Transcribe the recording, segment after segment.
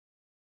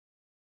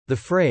The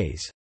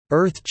phrase,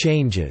 "'Earth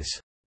changes'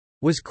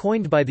 was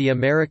coined by the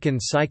American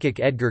psychic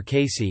Edgar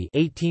Cayce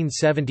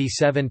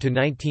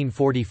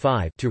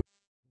 (1877–1945) to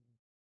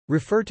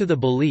refer to the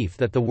belief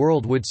that the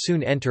world would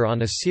soon enter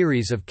on a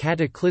series of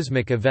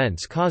cataclysmic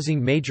events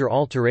causing major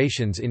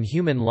alterations in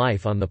human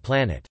life on the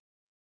planet.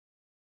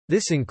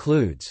 This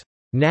includes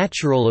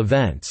natural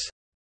events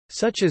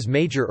such as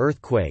major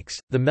earthquakes,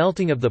 the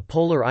melting of the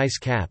polar ice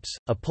caps,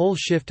 a pole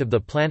shift of the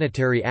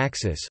planetary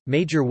axis,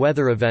 major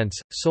weather events,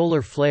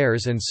 solar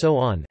flares and so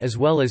on, as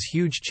well as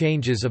huge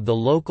changes of the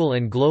local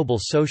and global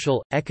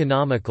social,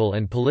 economical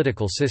and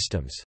political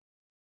systems.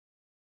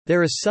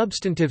 There is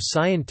substantive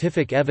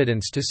scientific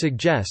evidence to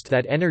suggest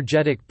that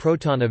energetic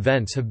proton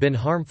events have been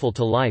harmful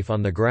to life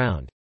on the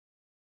ground.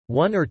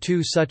 One or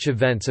two such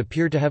events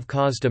appear to have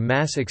caused a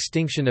mass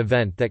extinction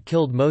event that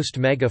killed most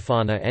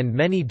megafauna and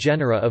many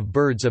genera of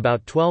birds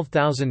about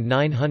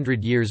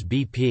 12,900 years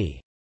BP.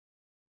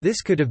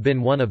 This could have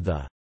been one of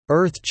the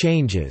Earth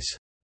changes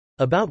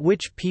about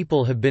which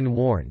people have been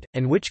warned,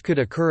 and which could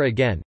occur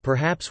again,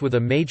 perhaps with a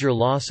major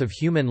loss of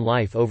human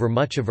life over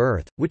much of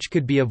Earth, which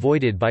could be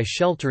avoided by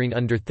sheltering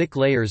under thick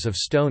layers of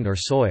stone or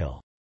soil.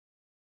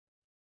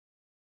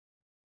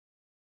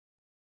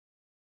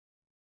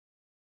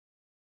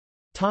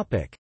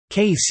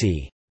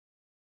 Cayce.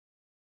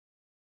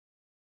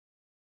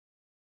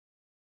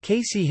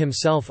 Cayce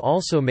himself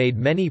also made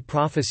many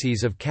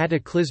prophecies of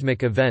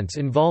cataclysmic events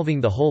involving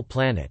the whole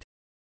planet.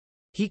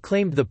 He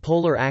claimed the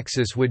polar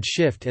axis would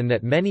shift and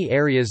that many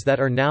areas that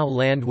are now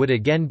land would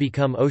again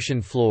become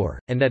ocean floor,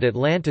 and that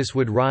Atlantis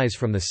would rise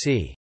from the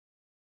sea.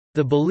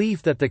 The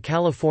belief that the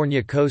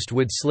California coast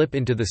would slip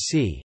into the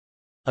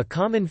sea—a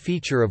common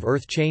feature of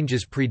Earth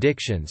changes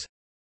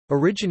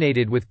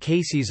predictions—originated with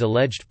Cayce's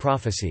alleged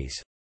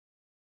prophecies.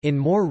 In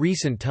more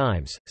recent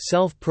times,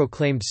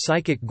 self-proclaimed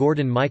psychic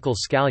Gordon Michael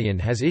Scallion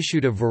has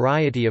issued a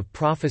variety of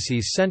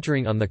prophecies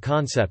centering on the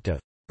concept of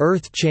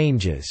Earth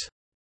changes,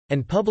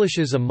 and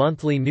publishes a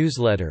monthly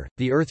newsletter,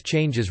 the Earth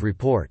Changes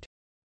Report.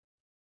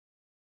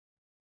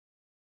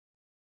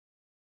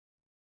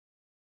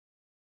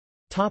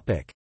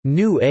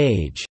 New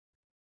Age.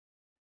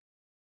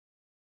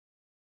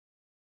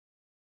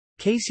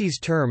 Cayce's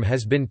term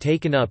has been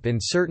taken up in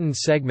certain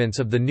segments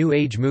of the New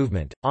Age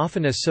movement,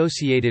 often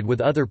associated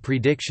with other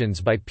predictions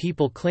by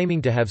people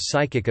claiming to have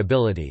psychic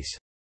abilities.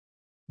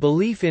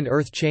 Belief in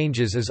Earth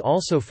changes is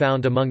also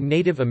found among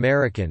Native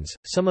Americans,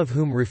 some of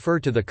whom refer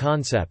to the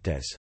concept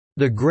as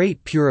the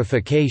Great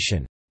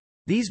Purification.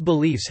 These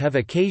beliefs have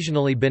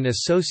occasionally been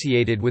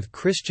associated with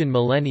Christian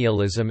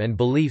millennialism and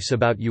beliefs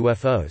about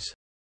UFOs.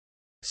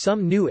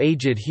 Some New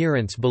Age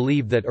adherents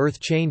believe that Earth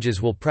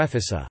changes will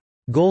preface a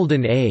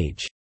golden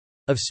age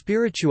of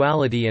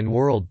spirituality and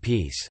world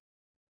peace.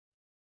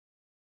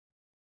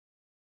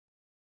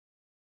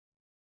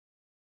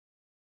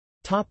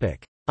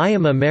 I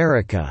Am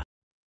America.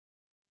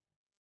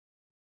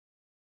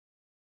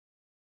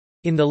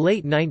 In the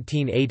late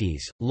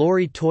 1980s,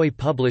 Lori Toy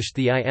published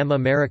the I Am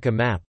America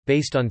map,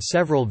 based on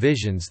several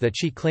visions that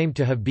she claimed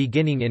to have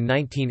beginning in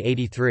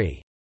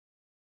 1983.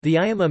 The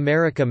I Am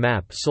America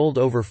map sold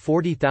over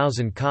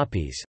 40,000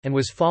 copies, and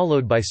was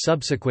followed by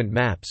subsequent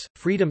maps,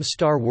 Freedom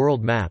Star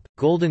World Map,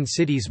 Golden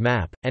Cities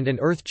Map, and an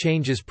Earth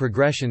Changes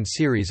Progression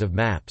series of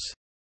maps.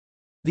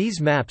 These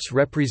maps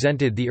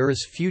represented the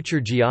Earth's future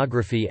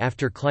geography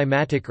after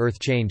climatic Earth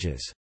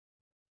changes.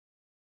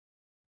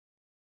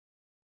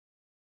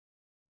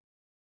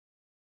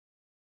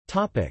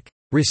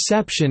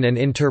 Reception and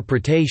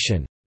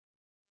interpretation.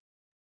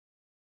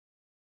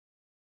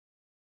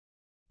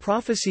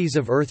 Prophecies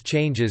of Earth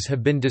changes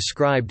have been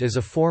described as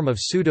a form of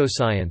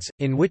pseudoscience,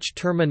 in which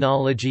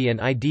terminology and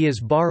ideas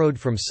borrowed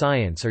from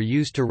science are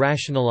used to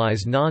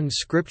rationalize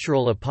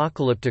non-scriptural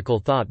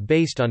apocalyptical thought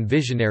based on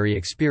visionary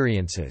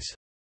experiences.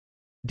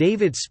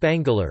 David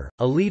Spangler,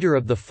 a leader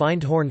of the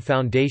Findhorn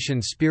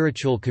Foundation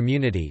spiritual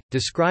community,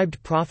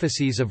 described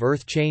prophecies of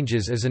Earth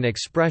changes as an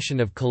expression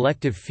of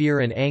collective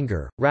fear and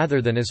anger,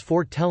 rather than as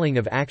foretelling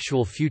of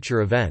actual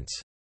future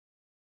events.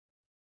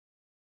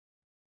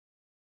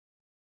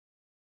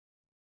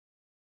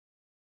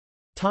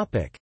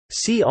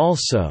 See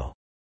also: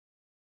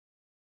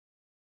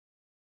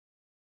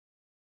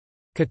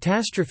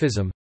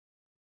 Catastrophism,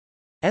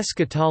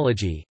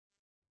 Eschatology,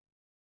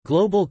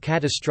 Global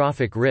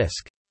catastrophic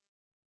risk,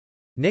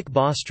 Nick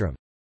Bostrom.